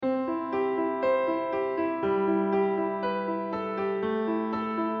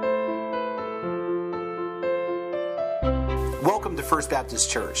Welcome to First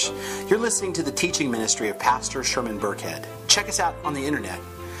Baptist Church. You're listening to the teaching ministry of Pastor Sherman Burkhead. Check us out on the internet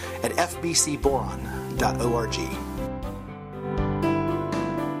at fbcboron.org.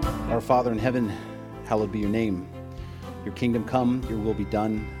 Our Father in heaven, hallowed be your name. Your kingdom come, your will be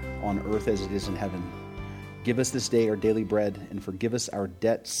done on earth as it is in heaven. Give us this day our daily bread, and forgive us our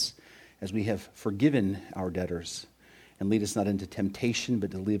debts as we have forgiven our debtors. And lead us not into temptation, but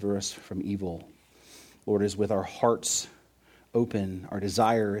deliver us from evil. Lord, as with our hearts open, our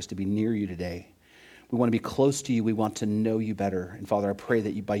desire is to be near you today. We want to be close to you. We want to know you better. And Father, I pray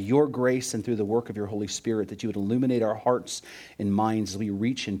that you, by your grace and through the work of your Holy Spirit, that you would illuminate our hearts and minds as we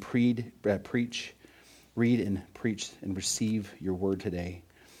read and preach, and receive your word today.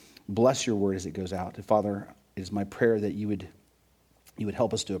 Bless your word as it goes out. And Father, it is my prayer that you would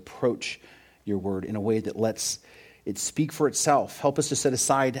help us to approach your word in a way that lets it speak for itself. Help us to set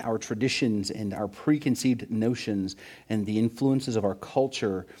aside our traditions and our preconceived notions and the influences of our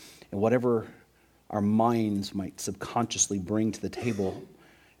culture and whatever our minds might subconsciously bring to the table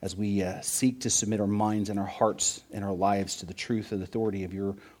as we seek to submit our minds and our hearts and our lives to the truth and authority of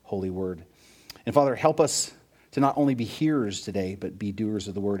your holy word. And Father, help us to not only be hearers today, but be doers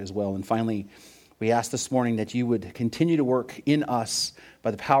of the word as well. And finally, we ask this morning that you would continue to work in us by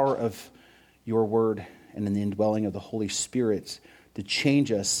the power of your word and in the indwelling of the Holy Spirit to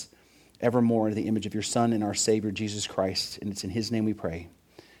change us evermore into the image of your Son and our Savior, Jesus Christ. And it's in his name we pray.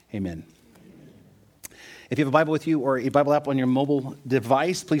 Amen. If you have a Bible with you or a Bible app on your mobile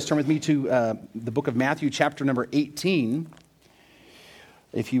device, please turn with me to the book of Matthew, chapter number 18.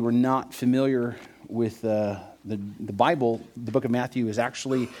 If you were not familiar with the Bible, the book of Matthew is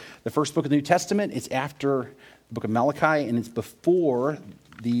actually the first book of the New Testament. It's after the book of Malachi, and it's before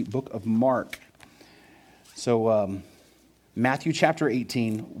the book of Mark. So Matthew chapter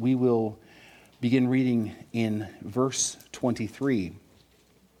 18, we will begin reading in verse 23.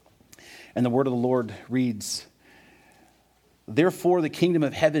 And the word of the Lord reads, "Therefore the kingdom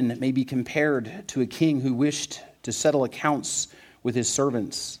of heaven may be compared to a king who wished to settle accounts with his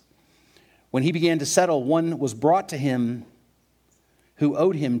servants. When he began to settle, one was brought to him who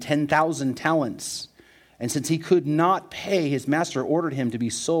owed him 10,000 talents. And since he could not pay, his master ordered him to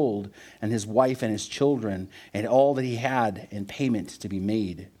be sold, and his wife and his children, and all that he had, in payment to be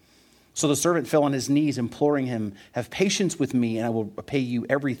made. So the servant fell on his knees, imploring him, 'Have patience with me, and I will pay you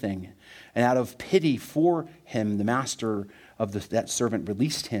everything.' And out of pity for him, the master of that servant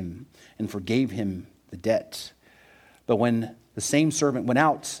released him and forgave him the debt. But when the same servant went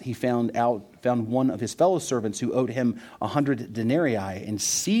out, he found one of his fellow servants who owed him 100 denarii, and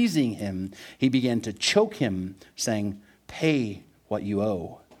seizing him, he began to choke him, saying, 'Pay what you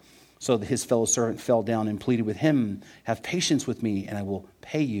owe.' So his fellow servant fell down and pleaded with him, 'Have patience with me, and I will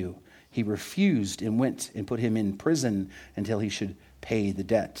pay you.' He refused and went and put him in prison until he should pay the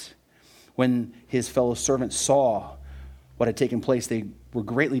debt. When his fellow servants saw what had taken place, they were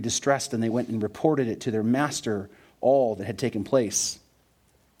greatly distressed, and they went and reported it to their master, all that had taken place.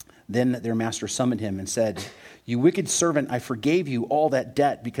 Then their master summoned him and said, 'You wicked servant, I forgave you all that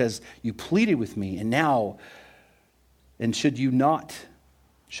debt because you pleaded with me. And now, should not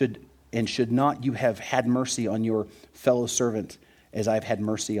you have had mercy on your fellow servant as I have had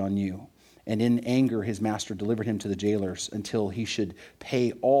mercy on you?' And in anger his master delivered him to the jailers until he should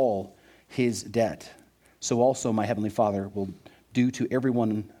pay all his debt. So also my heavenly Father will do to every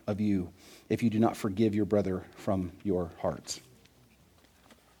one of you if you do not forgive your brother from your hearts."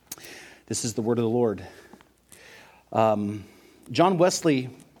 This is the word of the Lord. John Wesley,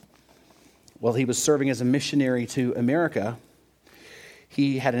 while he was serving as a missionary to America,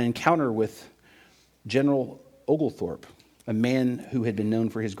 he had an encounter with General Oglethorpe, a man who had been known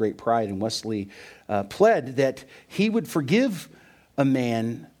for his great pride. And Wesley pled that he would forgive a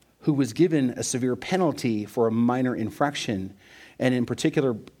man who was given a severe penalty for a minor infraction. And in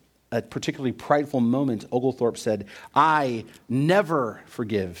particular, a particularly prideful moment, Oglethorpe said, "I never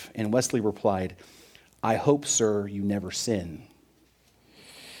forgive." And Wesley replied, "I hope, sir, you never sin."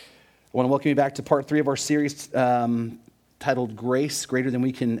 I want to welcome you back to part 3 of our series titled Grace, Greater Than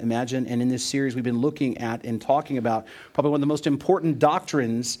We Can Imagine. And in this series, we've been looking at and talking about probably one of the most important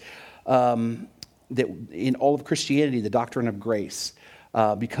doctrines that in all of Christianity, the doctrine of grace.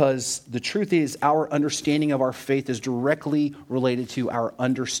 Because the truth is, our understanding of our faith is directly related to our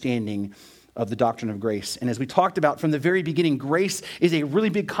understanding of the doctrine of grace. And as we talked about from the very beginning, grace is a really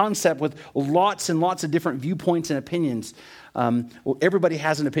big concept with lots and lots of different viewpoints and opinions. Everybody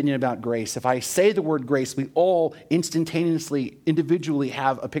has an opinion about grace. If I say the word grace, we all instantaneously, individually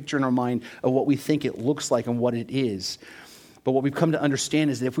have a picture in our mind of what we think it looks like and what it is. But what we've come to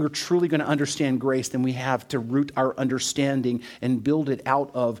understand is that if we're truly going to understand grace, then we have to root our understanding and build it out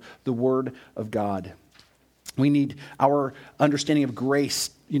of the Word of God. We need our understanding of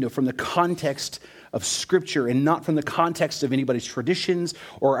grace, from the context of Scripture and not from the context of anybody's traditions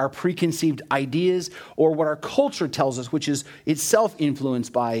or our preconceived ideas or what our culture tells us, which is itself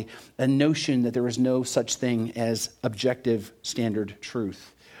influenced by a notion that there is no such thing as objective standard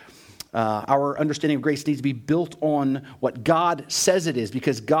truth. Our understanding of grace needs to be built on what God says it is,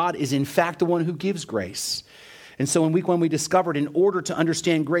 because God is in fact the one who gives grace. And so in week 1, we discovered in order to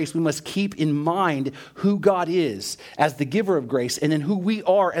understand grace, we must keep in mind who God is as the giver of grace, and then who we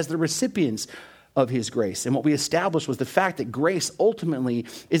are as the recipients of his grace. And what we established was the fact that grace ultimately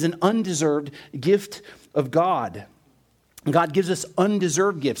is an undeserved gift of God. God gives us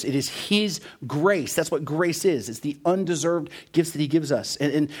undeserved gifts. It is his grace. That's what grace is. It's the undeserved gifts that he gives us.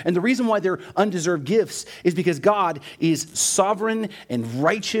 And the reason why they're undeserved gifts is because God is sovereign and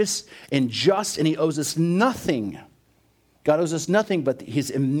righteous and just, and he owes us nothing. God owes us nothing but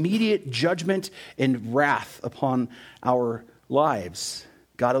his immediate judgment and wrath upon our lives.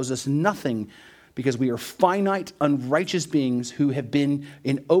 God owes us nothing because we are finite, unrighteous beings who have been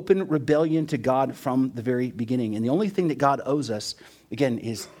in open rebellion to God from the very beginning. And the only thing that God owes us, again,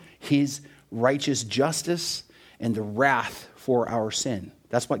 is his righteous justice and the wrath for our sin.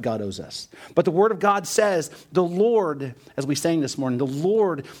 That's what God owes us. But the Word of God says, the Lord, as we sang this morning, the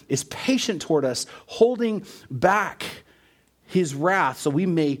Lord is patient toward us, holding back his wrath so we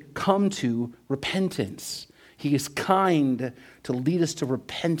may come to repentance. He is kind to lead us to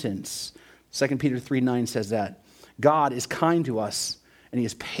repentance. 2 Peter 3:9 says that. God is kind to us, and he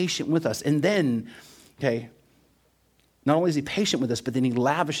is patient with us. And then, not only is he patient with us, but then he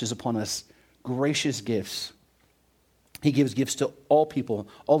lavishes upon us gracious gifts. He gives gifts to all people,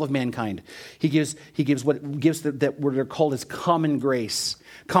 all of mankind. He gives gifts that what are called as common grace.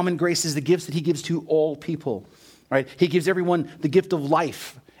 Common grace is the gifts that he gives to all people. Right? He gives everyone the gift of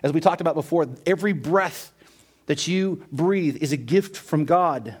life. As we talked about before, every breath that you breathe is a gift from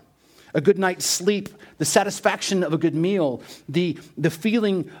God. A good night's sleep, the satisfaction of a good meal, the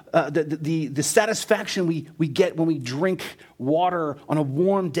feeling, the satisfaction we get when we drink water on a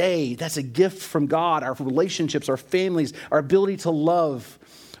warm day, that's a gift from God. Our relationships, our families, our ability to love,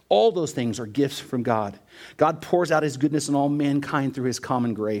 all those things are gifts from God. God pours out his goodness on all mankind through his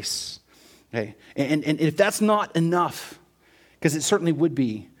common grace. Okay? And if that's not enough, because it certainly would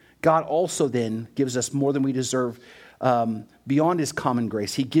be, God also then gives us more than we deserve. Beyond his common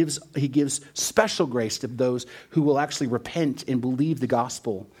grace, he gives special grace to those who will actually repent and believe the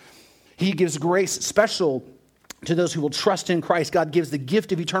gospel. He gives grace special to those who will trust in Christ. God gives the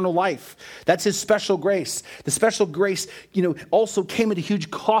gift of eternal life. That's his special grace. The special grace, also came at a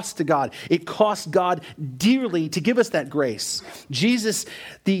huge cost to God. It cost God dearly to give us that grace. Jesus,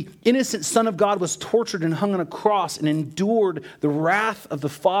 the innocent Son of God, was tortured and hung on a cross and endured the wrath of the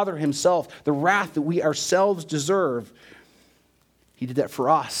Father himself, the wrath that we ourselves deserve. He did that for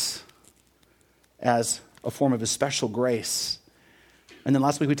us as a form of his special grace. And then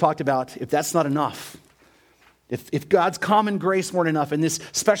last week we talked about if that's not enough, if God's common grace weren't enough and this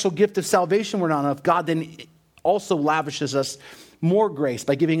special gift of salvation were not enough, God then also lavishes us more grace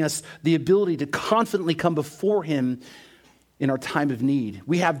by giving us the ability to confidently come before him in our time of need.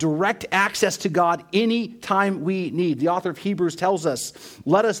 We have direct access to God any time we need. The author of Hebrews tells us,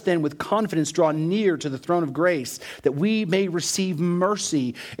 let us then with confidence draw near to the throne of grace that we may receive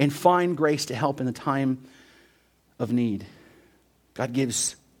mercy and find grace to help in the time of need. God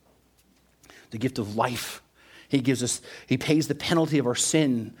gives the gift of life. He pays the penalty of our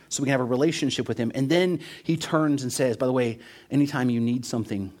sin so we can have a relationship with him. And then he turns and says, by the way, anytime you need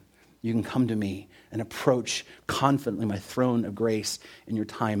something, you can come to me and approach confidently my throne of grace in your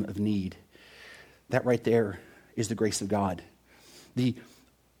time of need. That right there is the grace of God. The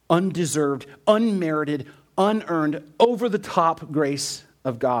undeserved, unmerited, unearned, over-the-top grace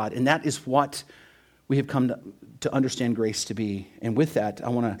of God. And that is what we have come to understand grace to be. And with that, I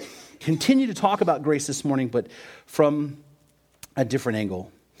want to continue to talk about grace this morning, but from a different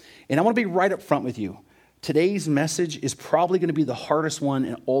angle. And I want to be right up front with you. Today's message is probably going to be the hardest one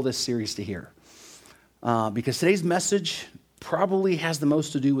in all this series to hear. Because today's message probably has the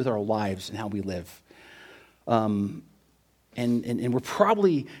most to do with our lives and how we live. And we're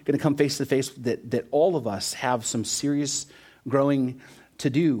probably going to come face to face that all of us have some serious growing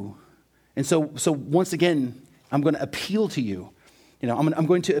to do. And so once again, I'm going to appeal to you. I'm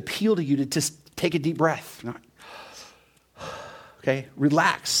going to appeal to you to just take a deep breath. Okay,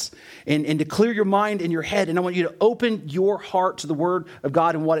 relax and to clear your mind and your head. And I want you to open your heart to the Word of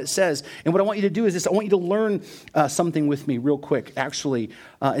God and what it says. And what I want you to do is this. I want you to learn something with me real quick. Actually,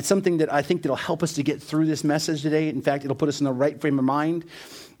 it's something that I think that'll help us to get through this message today. In fact, it'll put us in the right frame of mind.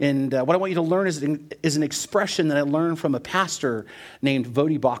 And what I want you to learn is an expression that I learned from a pastor named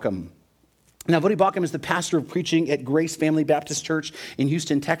Vodi Bakum. Now, Vodi Bakum is the pastor of preaching at Grace Family Baptist Church in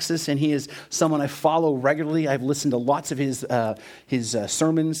Houston, Texas, and he is someone I follow regularly. I've listened to lots of his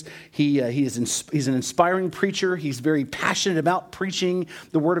sermons. He's an inspiring preacher. He's very passionate about preaching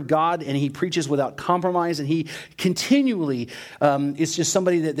the Word of God, and he preaches without compromise, and he continually is just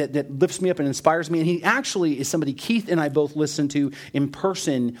somebody that lifts me up and inspires me, and he actually is somebody Keith and I both listened to in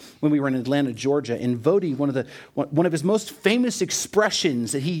person when we were in Atlanta, Georgia. And Vodi, one of his most famous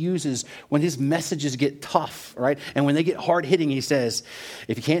expressions that he uses when his messages get tough, right? And when they get hard hitting, he says,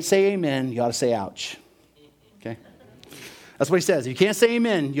 if you can't say amen, you ought to say ouch. Okay? That's what he says. If you can't say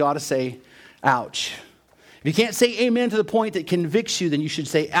amen, you ought to say ouch. If you can't say amen to the point that convicts you, then you should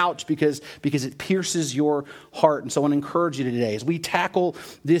say ouch because it pierces your heart. And so I want to encourage you today as we tackle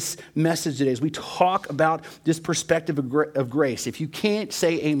this message today, as we talk about this perspective of grace. If you can't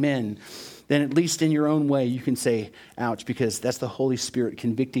say amen, then at least in your own way, you can say ouch, because that's the Holy Spirit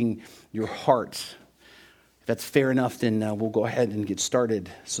convicting your heart. If that's fair enough, then we'll go ahead and get started.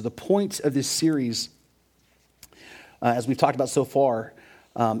 So the point of this series, as we've talked about so far,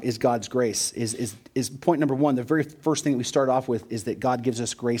 is God's grace. Is point number one. The very first thing that we start off with is that God gives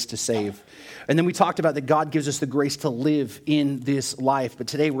us grace to save. And then we talked about that God gives us the grace to live in this life. But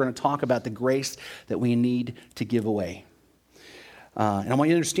today we're going to talk about the grace that we need to give away. And I want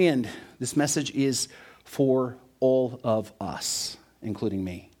you to understand this message is for all of us, including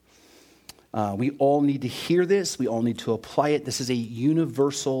me. We all need to hear this. We all need to apply it. This is a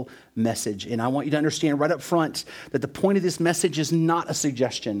universal message. And I want you to understand right up front that the point of this message is not a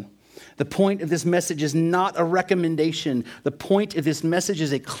suggestion. The point of this message is not a recommendation. The point of this message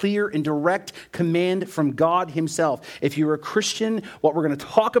is a clear and direct command from God himself. If you're a Christian, what we're going to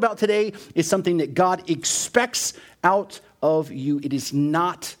talk about today is something that God expects out of you. It is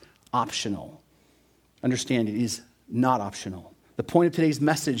not optional. Understand, it is not optional. The point of today's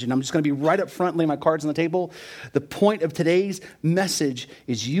message, and I'm just going to be right up front, lay my cards on the table. The point of today's message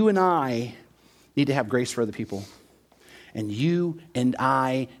is you and I need to have grace for other people. And you and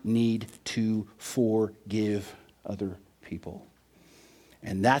I need to forgive other people.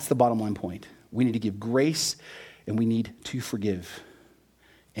 And that's the bottom line point. We need to give grace and we need to forgive.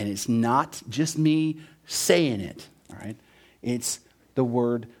 And it's not just me saying it, all right? It's the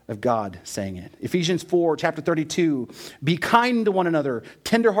Word of God saying it. Ephesians 4, chapter 32, be kind to one another,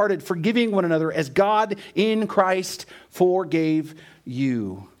 tenderhearted, forgiving one another as God in Christ forgave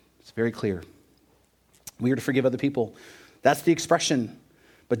you. It's very clear. We are to forgive other people. That's the expression.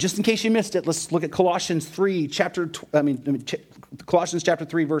 But just in case you missed it, let's look at Colossians chapter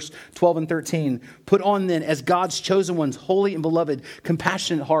 3, verse 12 and 13. Put on then as God's chosen ones, holy and beloved,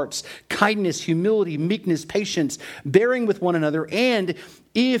 compassionate hearts, kindness, humility, meekness, patience, bearing with one another, and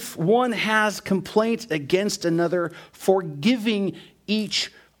if one has complaint against another, forgiving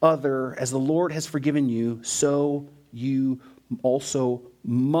each other as the Lord has forgiven you, so you also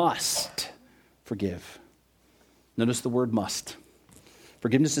must forgive. Notice the word must.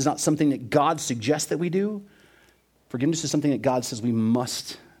 Forgiveness is not something that God suggests that we do. Forgiveness is something that God says we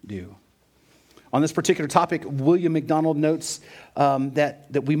must do. On this particular topic, William MacDonald notes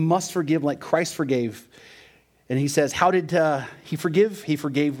that we must forgive like Christ forgave. And he says, how did he forgive? He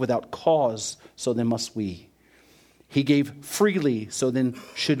forgave without cause, so then must we. He gave freely, so then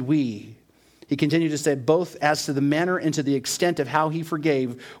should we. He continued to say, both as to the manner and to the extent of how he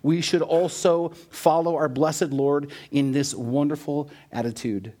forgave, we should also follow our blessed Lord in this wonderful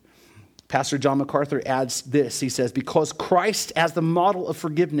attitude. Pastor John MacArthur adds this. He says, because Christ, as the model of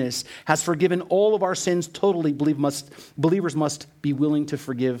forgiveness, has forgiven all of our sins totally, believers must be willing to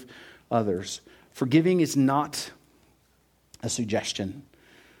forgive others. Forgiving is not a suggestion.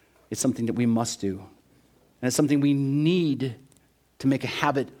 It's something that we must do. And it's something we need to make a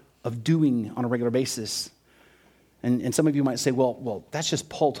habit of doing on a regular basis. And some of you might say, well, that's just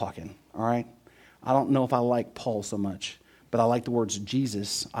Paul talking, all right? I don't know if I like Paul so much, but I like the words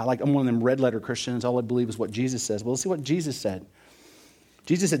Jesus. I'm one of them red letter Christians. All I believe is what Jesus says. Well, let's see what Jesus said.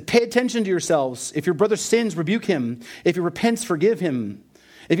 Jesus said, pay attention to yourselves. If your brother sins, rebuke him. If he repents, forgive him.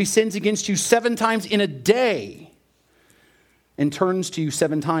 If he sins against you 7 times in a day and turns to you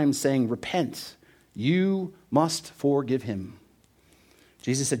 7 times saying, repent, you must forgive him.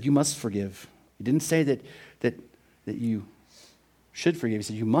 Jesus said, you must forgive. He didn't say that you should forgive. He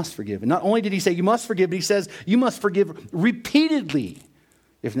said, you must forgive. And not only did he say you must forgive, but he says you must forgive repeatedly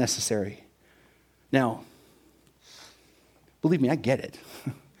if necessary. Now, believe me, I get it.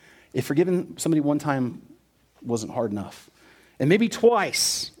 If forgiving somebody one time wasn't hard enough, and maybe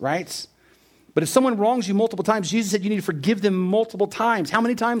twice, right? But if someone wrongs you multiple times, Jesus said you need to forgive them multiple times. How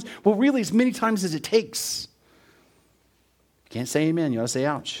many times? Well, really, as many times as it takes. You can't say amen. You ought to say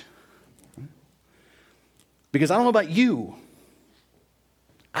ouch. Because I don't know about you.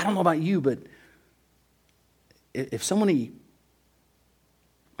 But if somebody,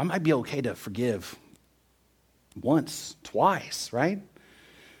 I might be okay to forgive once, twice, right?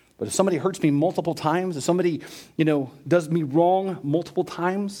 But if somebody hurts me multiple times, if somebody, does me wrong multiple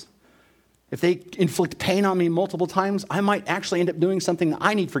times, if they inflict pain on me multiple times, I might actually end up doing something that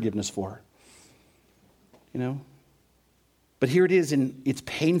I need forgiveness for. But here it is in its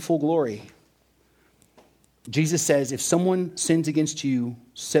painful glory. Jesus says, if someone sins against you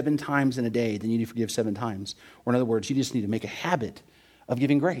 7 times in a day, then you need to forgive 7 times. Or in other words, you just need to make a habit of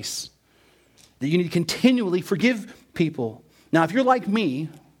giving grace. That you need to continually forgive people. Now, if you're like me,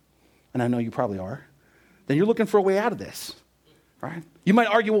 and I know you probably are, then you're looking for a way out of this, right? You might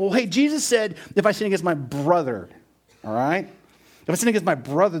argue, well, hey, Jesus said, if I sin against my brother, all right? If I sin against my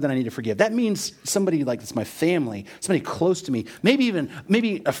brother, then I need to forgive. That means somebody like it's my family, somebody close to me,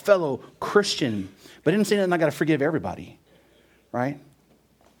 maybe a fellow Christian. But it didn't say that I got to forgive everybody, right?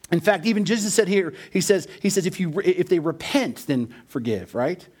 In fact, even Jesus said here, he says if they repent, then forgive,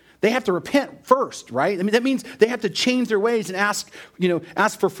 right? They have to repent first, right? I mean, that means they have to change their ways and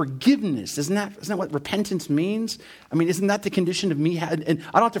ask for forgiveness. Isn't that what repentance means? I mean, isn't that the condition of me? And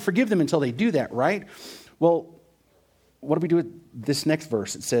I don't have to forgive them until they do that, right? Well, what do we do with this next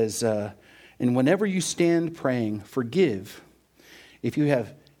verse? It says, and whenever you stand praying, forgive if you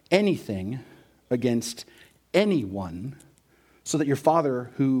have anything against anyone, so that your Father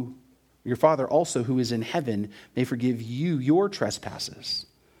also who is in heaven may forgive you your trespasses.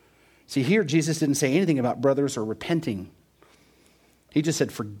 See, here Jesus didn't say anything about brothers or repenting. He just said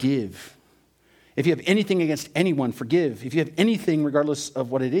forgive. If you have anything against anyone, forgive. If you have anything, regardless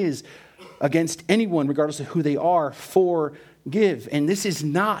of what it is, against anyone, regardless of who they are, forgive. And this is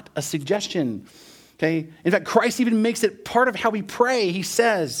not a suggestion. Okay? In fact, Christ even makes it part of how we pray. He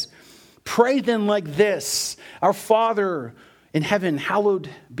says, pray then like this: Our Father in heaven, hallowed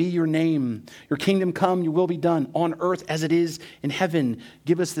be your name. Your kingdom come, your will be done on earth as it is in heaven.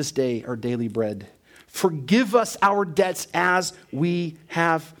 Give us this day our daily bread. Forgive us our debts as we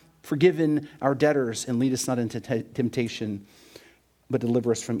have forgiven our debtors, and lead us not into temptation, but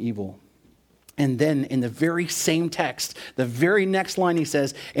deliver us from evil. And then in the very same text, the very next line, he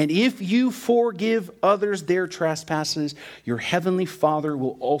says, and if you forgive others their trespasses, your heavenly Father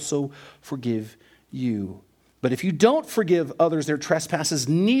will also forgive you. But if you don't forgive others their trespasses,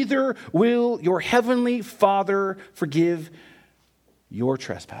 neither will your heavenly Father forgive your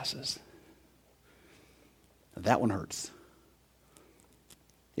trespasses. Now, that one hurts.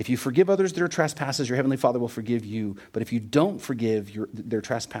 If you forgive others their trespasses, your heavenly Father will forgive you. But if you don't forgive their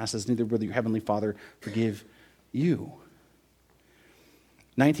trespasses, neither will your heavenly Father forgive you.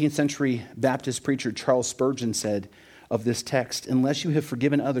 19th century Baptist preacher Charles Spurgeon said of this text, unless you have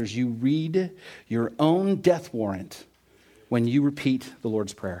forgiven others, you read your own death warrant when you repeat the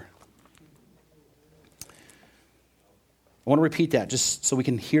Lord's Prayer. I want to repeat that just so we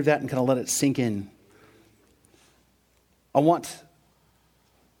can hear that and kind of let it sink in. I want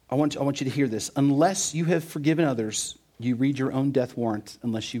you to hear this. Unless you have forgiven others, you read your own death warrant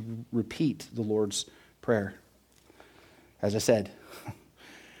unless you repeat the Lord's Prayer. As I said,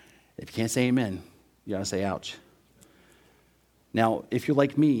 if you can't say amen, you got to say ouch. Now, if you're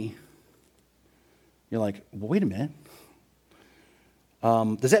like me, you're like, well, wait a minute.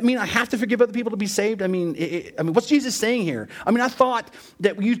 Does that mean I have to forgive other people to be saved? I mean, what's Jesus saying here? I mean, I thought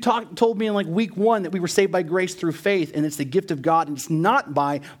that you told me in like week 1 that we were saved by grace through faith, and it's the gift of God, and it's not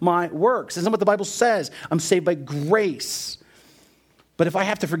by my works. Isn't that what the Bible says? I'm saved by grace. But if I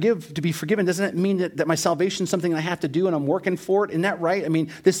have to forgive to be forgiven, doesn't that mean that my salvation is something I have to do and I'm working for it? Isn't that right? I mean,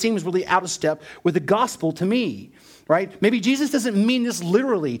 this seems really out of step with the gospel to me. Right? Maybe Jesus doesn't mean this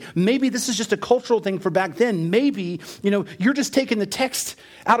literally. Maybe this is just a cultural thing for back then. Maybe, you're just taking the text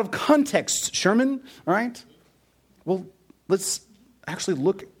out of context, Sherman. All right? Well, let's actually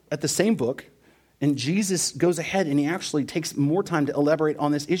look at the same book. And Jesus goes ahead and he actually takes more time to elaborate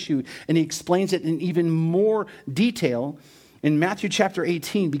on this issue. And he explains it in even more detail in Matthew chapter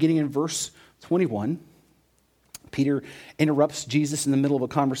 18, beginning in verse 21. Peter interrupts Jesus in the middle of a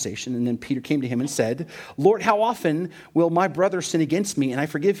conversation, and then Peter came to him and said, Lord, how often will my brother sin against me and I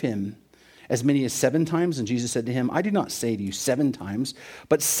forgive him? as many as 7 times? And Jesus said to him, I do not say to you 7 times,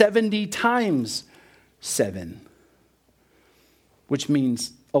 but 70 times 7. Which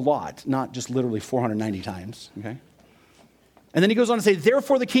means a lot, not just literally 490 times, okay? And then he goes on to say,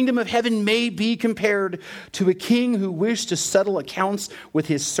 therefore the kingdom of heaven may be compared to a king who wished to settle accounts with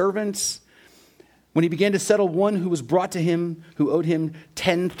his servants. When he began to settle, one who was brought to him who owed him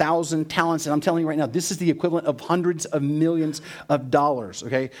 10,000 talents. And I'm telling you right now, this is the equivalent of hundreds of millions of dollars,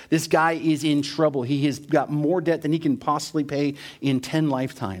 okay? This guy is in trouble. He has got more debt than he can possibly pay in 10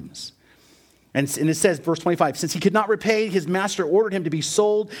 lifetimes. And it says, verse 25, since he could not repay, his master ordered him to be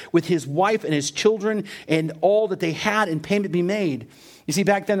sold with his wife and his children and all that they had, and payment be made. You see,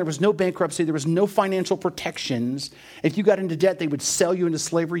 back then there was no bankruptcy. There was no financial protections. If you got into debt, they would sell you into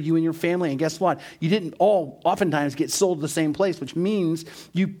slavery, you and your family. And guess what? You didn't all oftentimes get sold to the same place, which means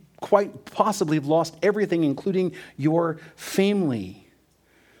you quite possibly have lost everything, including your family.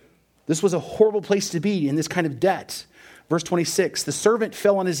 This was a horrible place to be in this kind of debt. Verse 26, the servant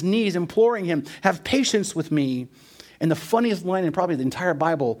fell on his knees, imploring him, have patience with me. And the funniest line in probably the entire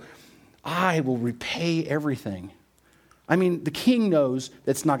Bible, I will repay everything. I mean, the king knows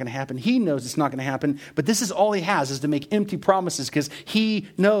that's not going to happen. He knows it's not going to happen. But this is all he has, is to make empty promises because he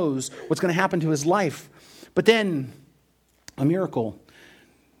knows what's going to happen to his life. But then, a miracle.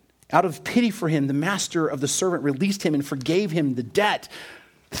 Out of pity for him, the master of the servant released him and forgave him the debt.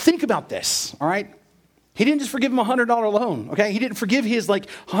 Think about this, all right? He didn't just forgive him a $100 loan, okay? He didn't forgive his like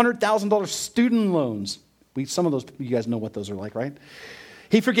 $100,000 student loans. Some of those, you guys know what those are like, right?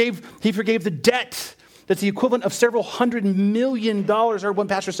 He forgave the debt that's the equivalent of several $100 million. I heard one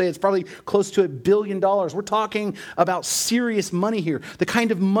pastor say it's probably close to $1 billion. We're talking about serious money here. The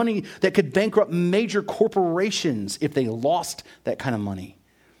kind of money that could bankrupt major corporations if they lost that kind of money.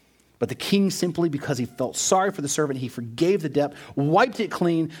 But the king, simply because he felt sorry for the servant, he forgave the debt, wiped it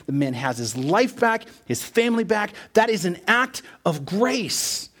clean. The man has his life back, his family back. That is an act of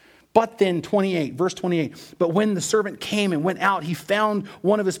grace. But then, verse 28, but when the servant came and went out, he found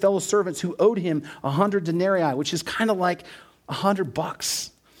one of his fellow servants who owed him 100 denarii, which is kind of like $100,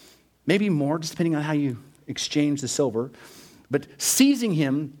 maybe more, just depending on how you exchange the silver. But seizing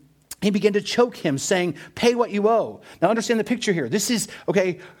him, he began to choke him, saying, pay what you owe. Now understand the picture here. This is,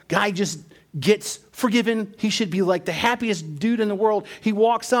 okay, guy just gets forgiven. He should be like the happiest dude in the world. He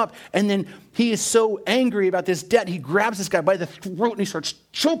walks up and then he is so angry about this debt. He grabs this guy by the throat and he starts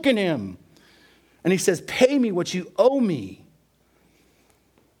choking him. And he says, pay me what you owe me.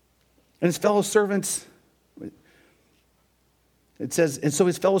 And his fellow servants, it says, and so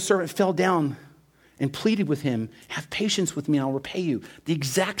his fellow servant fell down and pleaded with him, have patience with me and I'll repay you. The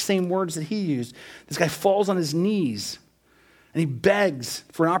exact same words that he used. This guy falls on his knees and he begs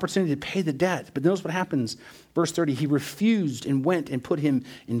for an opportunity to pay the debt. But notice what happens. Verse 30, he refused and went and put him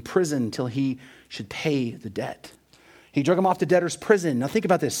in prison until he should pay the debt. He drug him off to debtor's prison. Now think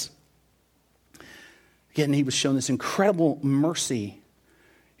about this. Again, he was shown this incredible mercy.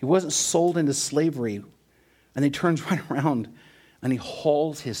 He wasn't sold into slavery. And he turns right around and he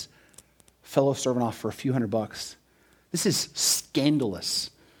hauls his fellow servant off for a few $100. This is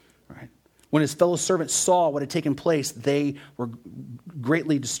scandalous, right? When his fellow servants saw what had taken place, they were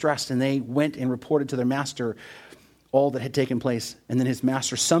greatly distressed and they went and reported to their master all that had taken place. And then his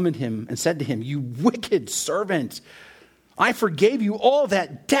master summoned him and said to him, you wicked servant, I forgave you all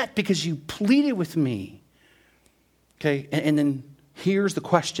that debt because you pleaded with me. Okay, and then here's the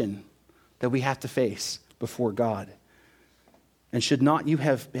question that we have to face before God. And should not you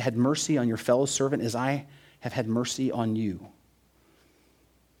have had mercy on your fellow servant as I have had mercy on you?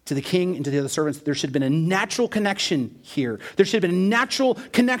 To the king and to the other servants, there should have been a natural connection here. There should have been a natural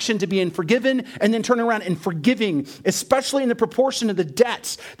connection to being forgiven and then turning around and forgiving, especially in the proportion of the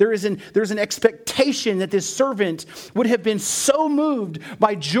debts. There's an expectation that this servant would have been so moved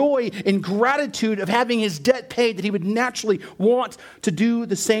by joy and gratitude of having his debt paid that he would naturally want to do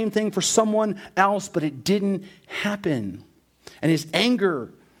the same thing for someone else, but it didn't happen. And his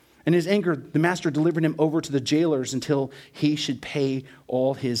anger, the master delivered him over to the jailers until he should pay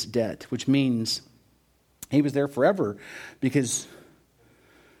all his debt, which means he was there forever because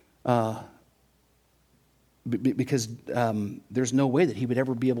there's no way that he would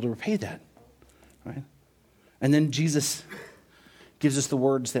ever be able to repay that, right? And then Jesus gives us the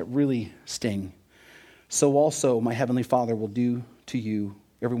words that really sting. So also my heavenly Father will do to you,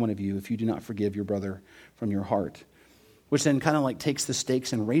 every one of you, if you do not forgive your brother from your heart. Which then kind of like takes the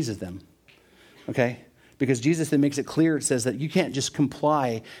stakes and raises them, okay? Because Jesus then makes it clear, it says that you can't just comply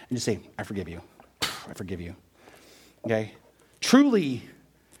and just say, I forgive you, okay? Truly,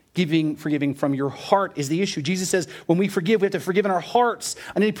 Forgiving from your heart is the issue. Jesus says when we forgive, we have to forgive in our hearts.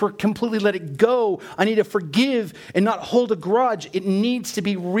 I need to completely let it go. I need to forgive and not hold a grudge. It needs to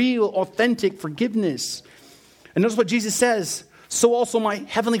be real, authentic forgiveness. And notice what Jesus says. So also my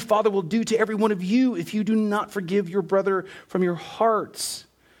heavenly Father will do to every one of you if you do not forgive your brother from your hearts.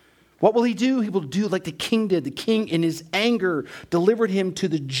 What will he do? He will do like the king did. The king in his anger delivered him to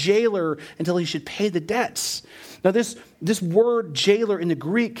the jailer until he should pay the debts. Now this word jailer in the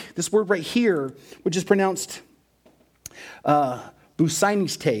Greek, this word right here, which is pronounced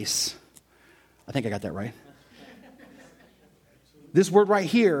bousinistes. I think I got that right. This word right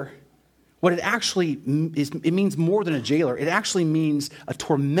here, what it actually is, it means more than a jailer. It actually means a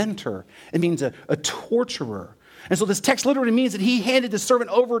tormentor. It means a torturer. And so this text literally means that he handed the servant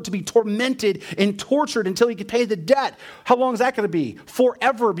over to be tormented and tortured until he could pay the debt. How long is that going to be?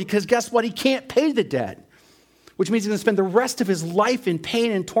 Forever, because guess what? He can't pay the debt, which means he's going to spend the rest of his life in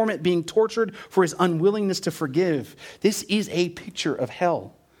pain and torment being tortured for his unwillingness to forgive. This is a picture of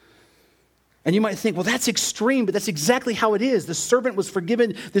hell. And you might think, well, that's extreme, but that's exactly how it is. The servant was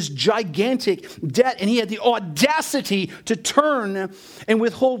forgiven this gigantic debt, and he had the audacity to turn and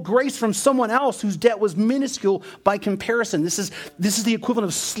withhold grace from someone else whose debt was minuscule by comparison. This is the equivalent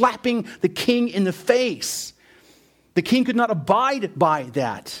of slapping the king in the face. The king could not abide by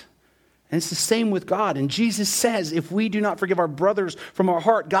that. And it's the same with God. And Jesus says, if we do not forgive our brothers from our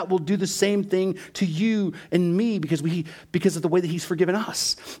heart, God will do the same thing to you and me because of the way that he's forgiven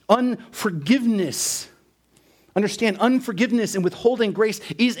us. Unforgiveness. Understand, unforgiveness and withholding grace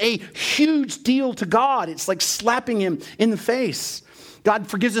is a huge deal to God. It's like slapping him in the face. God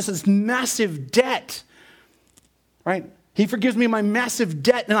forgives us this massive debt, right? He forgives me my massive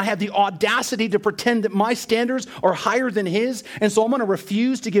debt, and I have the audacity to pretend that my standards are higher than his, and so I'm going to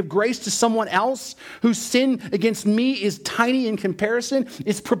refuse to give grace to someone else whose sin against me is tiny in comparison.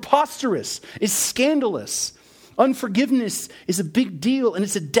 It's preposterous. It's scandalous. Unforgiveness is a big deal, and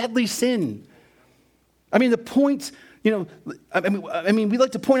it's a deadly sin. I mean, the point, we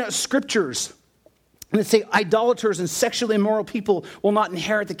like to point out scriptures and that say idolaters and sexually immoral people will not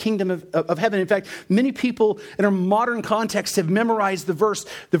inherit the kingdom of heaven. In fact, many people in our modern context have memorized the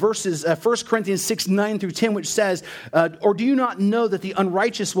verses 1 Corinthians 6, 9 through 10, which says, or do you not know that the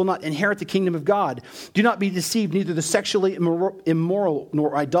unrighteous will not inherit the kingdom of God? Do not be deceived, neither the sexually immoral,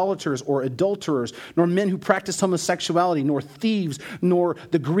 nor idolaters or adulterers, nor men who practice homosexuality, nor thieves, nor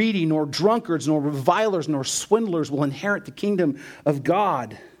the greedy, nor drunkards, nor revilers, nor swindlers will inherit the kingdom of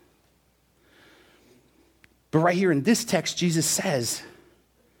God. But right here in this text, Jesus says,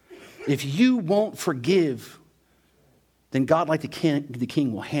 if you won't forgive, then God, like the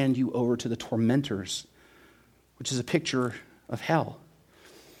king, will hand you over to the tormentors, which is a picture of hell.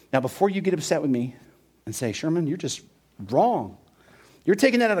 Now, before you get upset with me and say, Sherman, you're just wrong. You're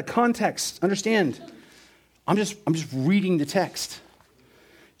taking that out of context. Understand, I'm just reading the text.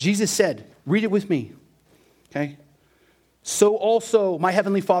 Jesus said, read it with me, okay? So also my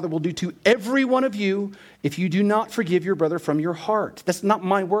heavenly Father will do to every one of you if you do not forgive your brother from your heart. That's not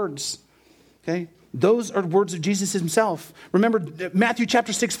my words, okay? Those are words of Jesus himself. Remember Matthew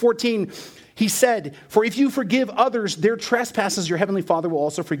chapter 6, 14, he said, for if you forgive others their trespasses, your heavenly Father will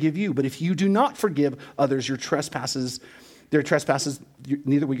also forgive you. But if you do not forgive others their trespasses,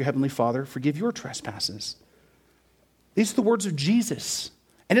 neither will your heavenly Father forgive your trespasses. These are the words of Jesus.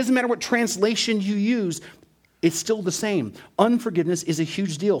 And it doesn't matter what translation you use, it's still the same. Unforgiveness is a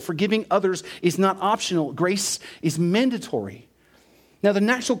huge deal. Forgiving others is not optional. Grace is mandatory. Now, the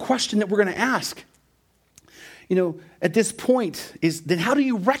natural question that we're going to ask, at this point is, then how do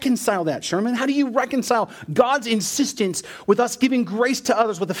you reconcile that, Sherman? How do you reconcile God's insistence with us giving grace to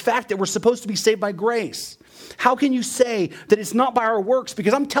others with the fact that we're supposed to be saved by grace? How can you say that it's not by our works?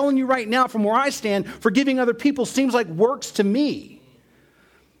 Because I'm telling you right now, from where I stand, forgiving other people seems like works to me.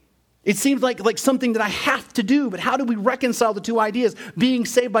 It seems like something that I have to do, but how do we reconcile the two ideas? Being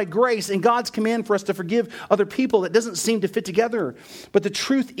saved by grace and God's command for us to forgive other people, that doesn't seem to fit together. But the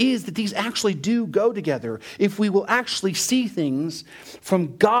truth is that these actually do go together if we will actually see things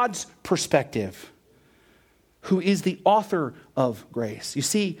from God's perspective, who is the author of grace. You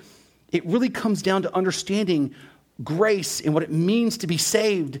see, it really comes down to understanding grace and what it means to be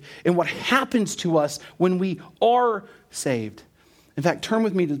saved and what happens to us when we are saved. In fact, turn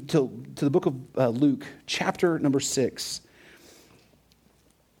with me to the book of Luke, chapter number 6.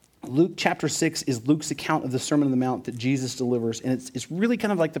 Luke chapter 6 is Luke's account of the Sermon on the Mount that Jesus delivers. And it's really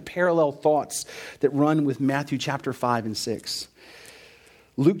kind of like the parallel thoughts that run with Matthew chapter 5 and 6.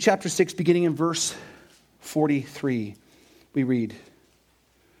 Luke chapter 6, beginning in verse 43, we read,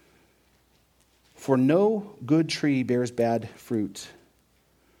 for no good tree bears bad fruit,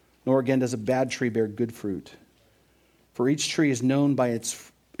 nor again does a bad tree bear good fruit. For each tree is known by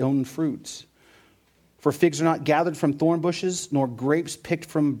its own fruits. For figs are not gathered from thorn bushes, nor grapes picked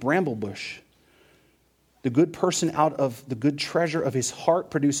from bramble bush. The good person out of the good treasure of his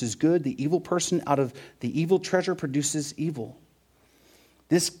heart produces good. The evil person out of the evil treasure produces evil.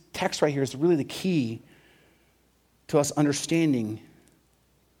 This text right here is really the key to us understanding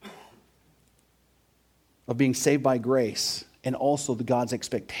of being saved by grace, and also the God's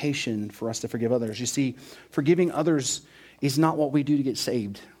expectation for us to forgive others. You see, forgiving others is not what we do to get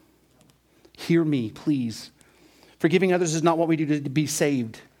saved. Hear me, please. Forgiving others is not what we do to be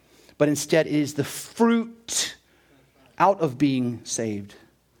saved, but instead it is the fruit out of being saved.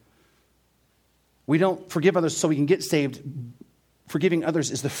 We don't forgive others so we can get saved. Forgiving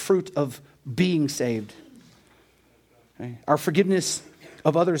others is the fruit of being saved. Okay? Our forgiveness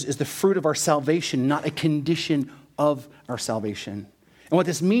of others is the fruit of our salvation, not a condition of our salvation. And what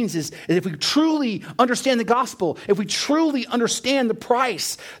this means is if we truly understand the gospel, if we truly understand the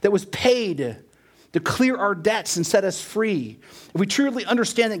price that was paid to clear our debts and set us free, if we truly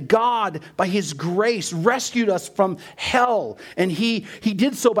understand that God, by his grace, rescued us from hell, and he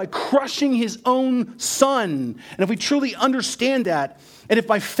did so by crushing his own son, and if we truly understand that, and if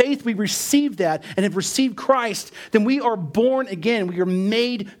by faith we receive that and have received Christ, then we are born again. We are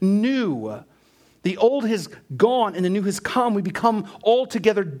made new. The old has gone and the new has come. We become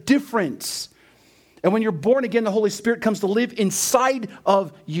altogether different. And when you're born again, the Holy Spirit comes to live inside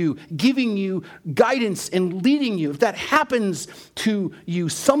of you, giving you guidance and leading you. If that happens to you,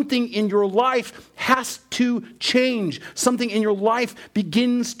 something in your life has to change. Something in your life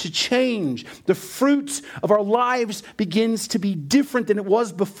begins to change. The fruits of our lives begins to be different than it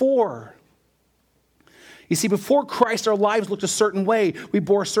was before. You see, before Christ, our lives looked a certain way. We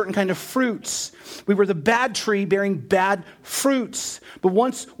bore a certain kind of fruits. We were the bad tree bearing bad fruits. But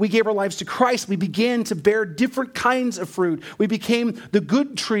once we gave our lives to Christ, we began to bear different kinds of fruit. We became the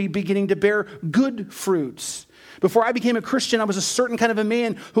good tree beginning to bear good fruits. Before I became a Christian, I was a certain kind of a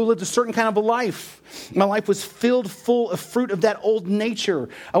man who lived a certain kind of a life. My life was filled full of fruit of that old nature.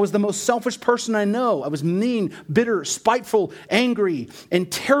 I was the most selfish person I know. I was mean, bitter, spiteful, angry,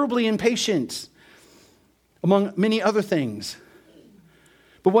 and terribly impatient, among many other things.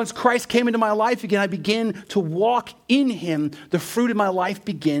 But once Christ came into my life again, I began to walk in him. The fruit of my life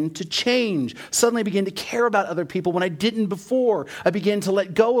began to change. Suddenly I began to care about other people when I didn't before. I began to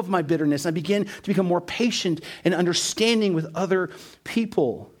let go of my bitterness. I began to become more patient and understanding with other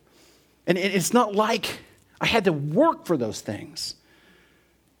people. And it's not like I had to work for those things.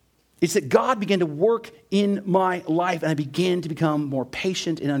 It's that God began to work in my life, and I began to become more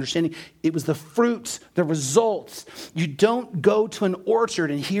patient and understanding. It was the fruits, the results. You don't go to an orchard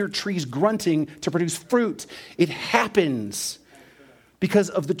and hear trees grunting to produce fruit. It happens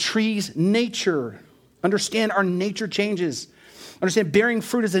because of the tree's nature. Understand, our nature changes. Understand, bearing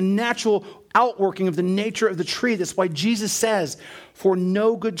fruit is a natural outworking of the nature of the tree. That's why Jesus says, "For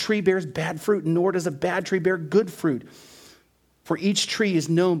no good tree bears bad fruit, nor does a bad tree bear good fruit. For each tree is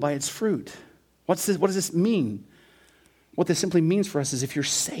known by its fruit." What does this mean? What this simply means for us is if you're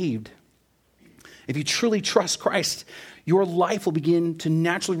saved, if you truly trust Christ, your life will begin to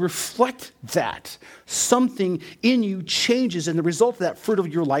naturally reflect that. Something in you changes, and the result of that fruit of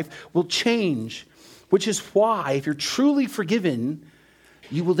your life will change. Which is why, if you're truly forgiven,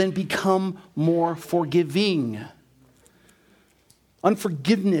 you will then become more forgiving.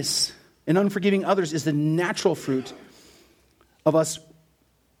 Unforgiveness and unforgiving others is the natural fruit of us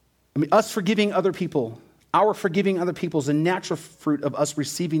forgiving other people. Our forgiving other people is a natural fruit of us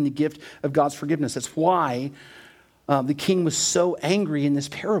receiving the gift of God's forgiveness. That's why the king was so angry in this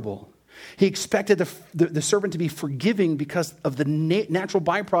parable. He expected the servant to be forgiving because of the natural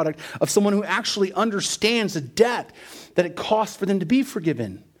byproduct of someone who actually understands the debt that it costs for them to be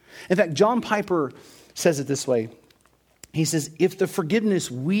forgiven. In fact, John Piper says it this way. He says, "If the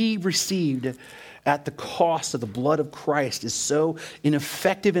forgiveness we received at the cost of the blood of Christ is so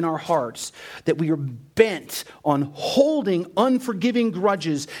ineffective in our hearts that we are bent on holding unforgiving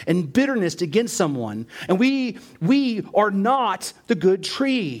grudges and bitterness against someone, and we are not the good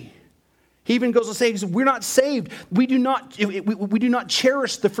tree." He even goes to say, we're not saved. We do not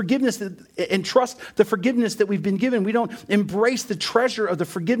cherish the forgiveness and trust the forgiveness that we've been given. We don't embrace the treasure of the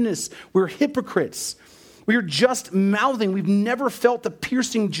forgiveness. We're hypocrites. We are just mouthing. We've never felt the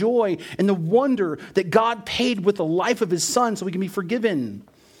piercing joy and the wonder that God paid with the life of his son so we can be forgiven.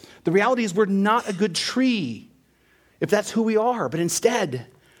 The reality is we're not a good tree, if that's who we are. But instead,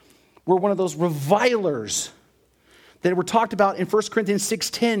 we're one of those revilers that were talked about in 1 Corinthians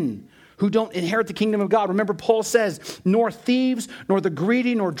 6:10, who don't inherit the kingdom of God. Remember, Paul says, nor thieves, nor the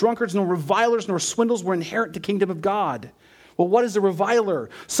greedy, nor drunkards, nor revilers, nor swindlers will inherit the kingdom of God. Well, what is a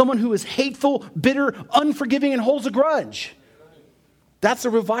reviler? Someone who is hateful, bitter, unforgiving, and holds a grudge. That's a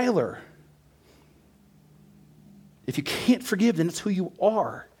reviler. If you can't forgive, then that's who you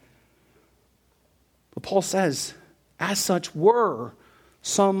are. But Paul says, as such were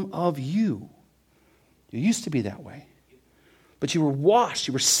some of you. You used to be that way. But you were washed,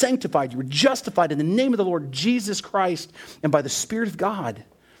 you were sanctified, you were justified in the name of the Lord Jesus Christ and by the Spirit of God.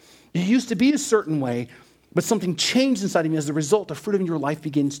 You used to be a certain way, but something changed inside of you. As a result, the fruit of your life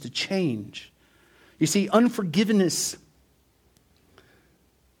begins to change. You see, unforgiveness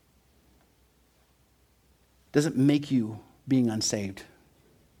doesn't make you being unsaved.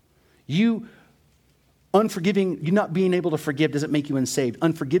 You not being able to forgive doesn't make you unsaved.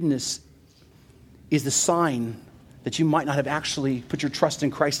 Unforgiveness is the sign that you might not have actually put your trust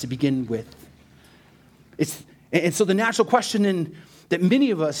in Christ to begin with. And so the natural question that many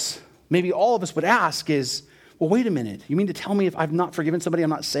of us, maybe all of us would ask is, well, wait a minute. You mean to tell me if I've not forgiven somebody,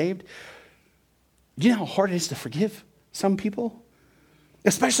 I'm not saved? Do you know how hard it is to forgive some people?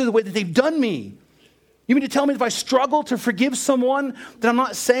 Especially the way that they've done me. You mean to tell me if I struggle to forgive someone that I'm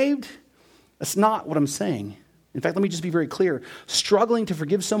not saved? That's not what I'm saying. In fact, let me just be very clear. Struggling to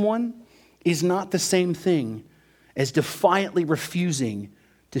forgive someone is not the same thing as defiantly refusing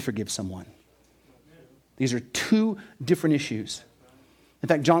to forgive someone. These are two different issues. In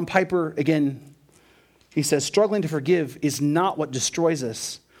fact, John Piper, again, he says, struggling to forgive is not what destroys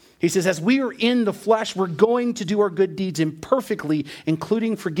us. He says, as we are in the flesh, we're going to do our good deeds imperfectly,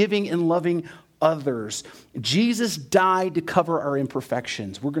 including forgiving and loving others. Jesus died to cover our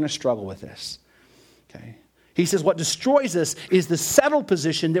imperfections. We're going to struggle with this. Okay. He says what destroys us is the settled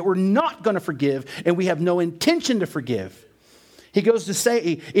position that we're not going to forgive and we have no intention to forgive. He goes to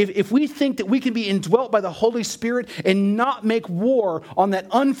say, if we think that we can be indwelt by the Holy Spirit and not make war on that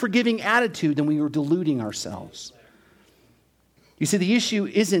unforgiving attitude, then we are deluding ourselves. You see, the issue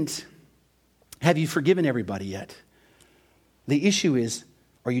isn't, have you forgiven everybody yet? The issue is,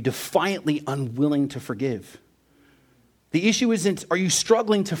 are you defiantly unwilling to forgive? The issue isn't, are you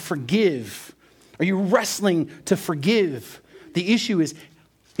struggling to forgive? Are you wrestling to forgive? The issue is,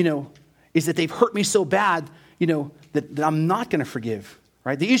 is that they've hurt me so bad, that I'm not going to forgive,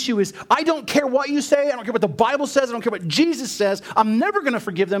 right? The issue is, I don't care what you say. I don't care what the Bible says. I don't care what Jesus says. I'm never going to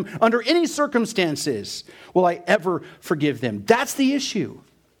forgive them under any circumstances. Will I ever forgive them? That's the issue.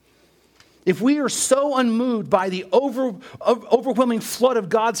 If we are so unmoved by the overwhelming flood of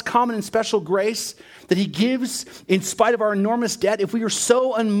God's common and special grace that he gives in spite of our enormous debt, if we are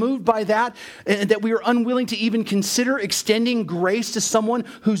so unmoved by that and that we are unwilling to even consider extending grace to someone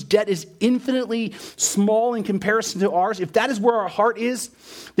whose debt is infinitely small in comparison to ours, if that is where our heart is,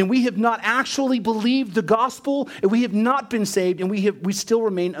 then we have not actually believed the gospel, and we have not been saved, and we still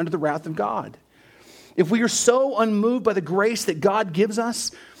remain under the wrath of God. If we are so unmoved by the grace that God gives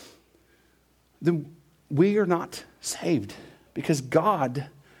us, then we are not saved because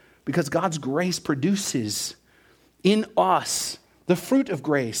God's grace produces in us the fruit of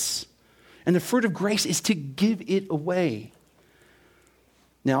grace. And the fruit of grace is to give it away.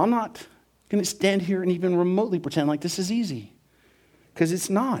 Now, I'm not going to stand here and even remotely pretend like this is easy, because it's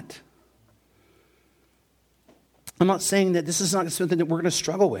not. I'm not saying that this is not something that we're going to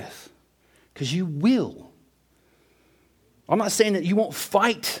struggle with, because you will. I'm not saying that you won't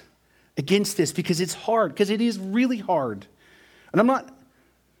fight against this, because it's hard, because it is really hard. And I'm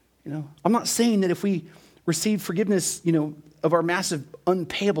not saying that if we receive forgiveness, of our massive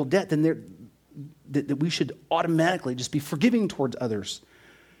unpayable debt, then that we should automatically just be forgiving towards others.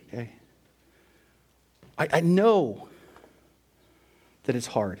 Okay? I know that it's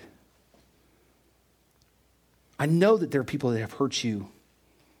hard. I know that there are people that have hurt you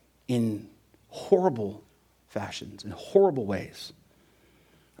in horrible fashions, in horrible ways.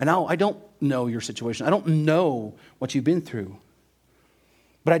 And now I don't know your situation. I don't know what you've been through.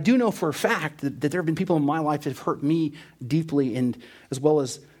 But I do know for a fact that there have been people in my life that have hurt me deeply, and as well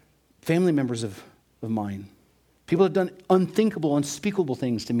as family members of mine. People have done unthinkable, unspeakable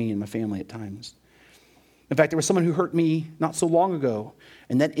things to me and my family at times. In fact, there was someone who hurt me not so long ago,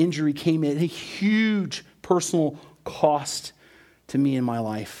 and that injury came at a huge personal cost to me in my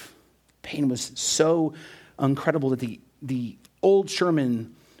life. Pain was so incredible that the old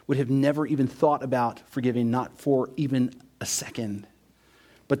Sherman would have never even thought about forgiving, not for even a second.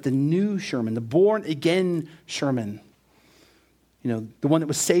 But the new Sherman, the born-again Sherman, the one that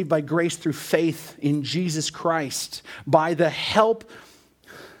was saved by grace through faith in Jesus Christ, by the help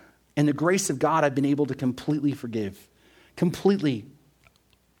and the grace of God, I've been able to completely forgive. Completely.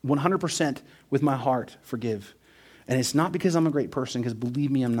 100% with my heart forgive. And it's not because I'm a great person, because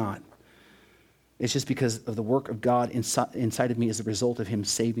believe me, I'm not. It's just because of the work of God inside of me as a result of him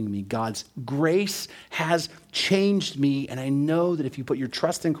saving me. God's grace has changed me, and I know that if you put your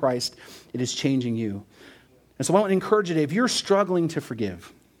trust in Christ, it is changing you. And so I want to encourage you today, if you're struggling to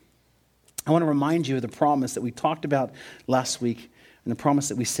forgive, I want to remind you of the promise that we talked about last week and the promise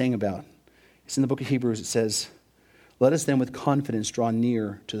that we sang about. It's in the book of Hebrews. It says, "Let us then with confidence draw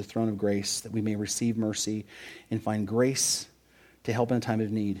near to the throne of grace, that we may receive mercy and find grace to help in a time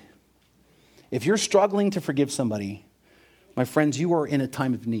of need." If you're struggling to forgive somebody, my friends, you are in a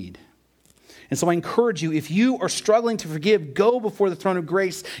time of need. And so I encourage you, if you are struggling to forgive, go before the throne of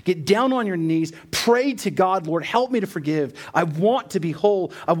grace, get down on your knees, pray to God, Lord, help me to forgive. I want to be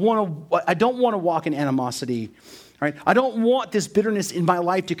whole. I don't want to walk in animosity. Right? I don't want this bitterness in my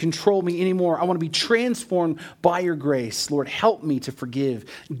life to control me anymore. I want to be transformed by your grace. Lord, help me to forgive.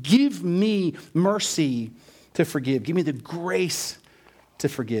 Give me mercy to forgive. Give me the grace to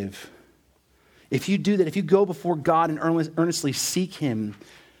forgive. If you do that, if you go before God and earnestly seek him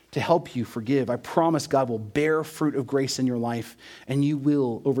to help you forgive, I promise God will bear fruit of grace in your life, and you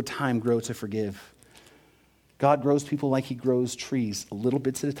will, over time, grow to forgive. God grows people like he grows trees, a little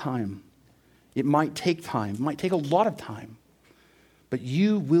bits at a time. It might take time. It might take a lot of time. But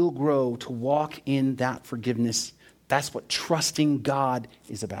you will grow to walk in that forgiveness. That's what trusting God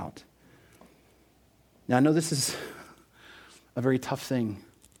is about. Now, I know this is a very tough thing.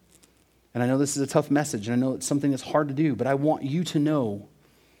 And I know this is a tough message. And I know it's something that's hard to do. But I want you to know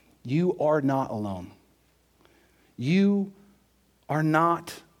you are not alone. You are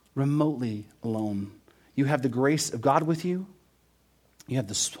not remotely alone. You have the grace of God with you. You have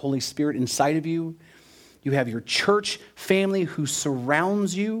the Holy Spirit inside of you. You have your church family who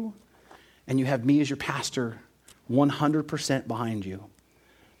surrounds you. And you have me as your pastor 100% behind you.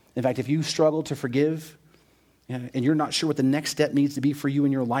 In fact, if you struggle to forgive and you're not sure what the next step needs to be for you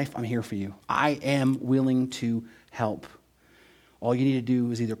in your life, I'm here for you. I am willing to help. All you need to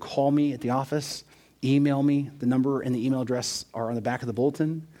do is either call me at the office, email me. The number and the email address are on the back of the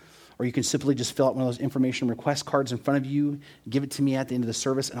bulletin. Or you can simply just fill out one of those information request cards in front of you, give it to me at the end of the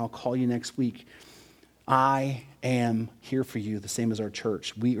service, and I'll call you next week. I am here for you, the same as our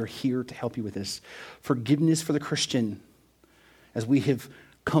church. We are here to help you with this. Forgiveness for the Christian, as we have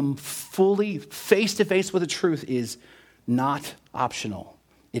come fully face-to-face with the truth, is not optional.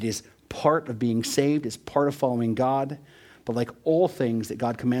 It is part of being saved. It's part of following God. But like all things that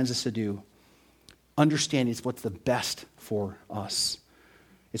God commands us to do, understand it's what's the best for us.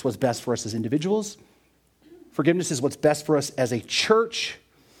 It's what's best for us as individuals. Forgiveness is what's best for us as a church.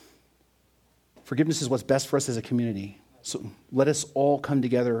 Forgiveness is what's best for us as a community. So let us all come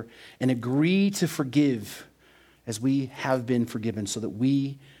together and agree to forgive as we have been forgiven, so that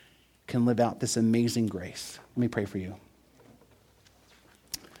we can live out this amazing grace. Let me pray for you.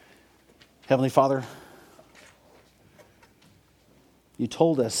 Heavenly Father, you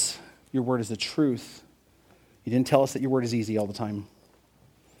told us your word is the truth. You didn't tell us that your word is easy all the time.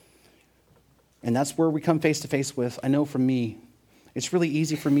 And that's where we come face to face with. I know for me, it's really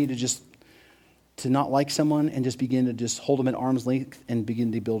easy for me to not like someone and just begin to just hold them at arm's length and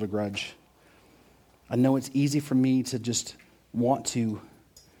begin to build a grudge. I know it's easy for me to just want to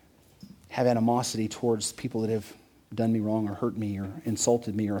have animosity towards people that have done me wrong or hurt me or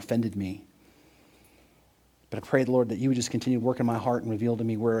insulted me or offended me. But I pray, Lord, that you would just continue to work in my heart and reveal to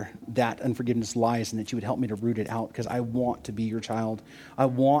me where that unforgiveness lies, and that you would help me to root it out, because I want to be your child. I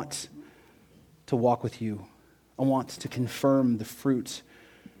want to walk with you. I want to confirm the fruit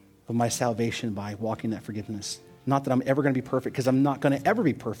of my salvation by walking that forgiveness. Not that I'm ever going to be perfect, because I'm not going to ever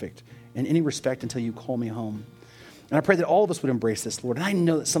be perfect in any respect until you call me home. And I pray that all of us would embrace this, Lord. And I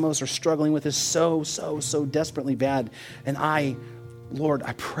know that some of us are struggling with this so desperately bad. And Lord,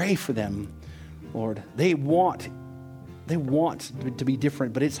 I pray for them, Lord. They want to be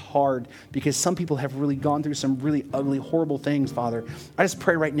different, but it's hard because some people have really gone through some really ugly, horrible things, Father. I just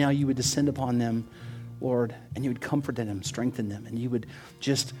pray right now you would descend upon them, Lord, and you would comfort them, strengthen them, and you would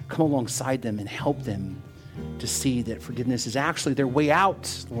just come alongside them and help them to see that forgiveness is actually their way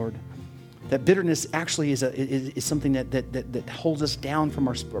out, Lord. That bitterness actually is something that holds us down from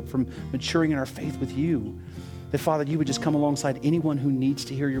maturing in our faith with you. That, Father, you would just come alongside anyone who needs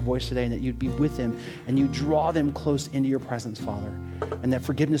to hear your voice today, and that you'd be with them and you draw them close into your presence, Father. And that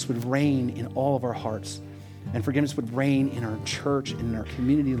forgiveness would reign in all of our hearts, and forgiveness would reign in our church and in our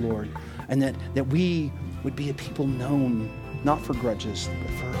community, Lord. And that we would be a people known not for grudges,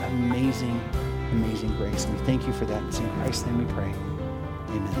 but for amazing grace. And we thank you for that. It's in Christ's name we pray.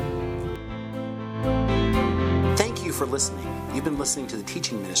 Amen. Thank you for listening. You've been listening to the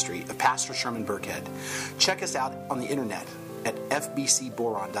teaching ministry of Pastor Sherman Burkhead. Check us out on the internet at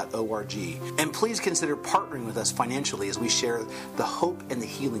fbcboron.org. And please consider partnering with us financially as we share the hope and the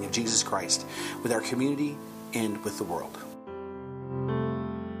healing of Jesus Christ with our community and with the world.